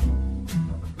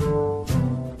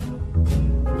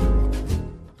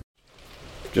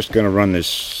 Just going to run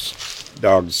this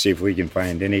dog to see if we can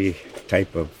find any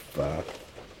type of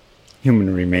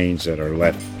human remains that are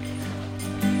left.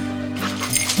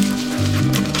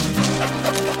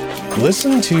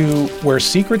 Listen to Where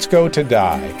Secrets Go to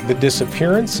Die, The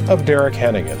Disappearance of Derek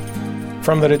Hennigan.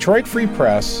 From the Detroit Free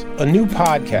Press, a new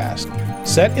podcast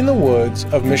set in the woods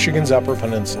of Michigan's Upper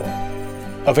Peninsula.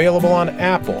 Available on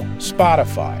Apple,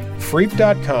 Spotify,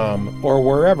 Freep.com, or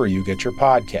wherever you get your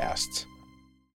podcasts.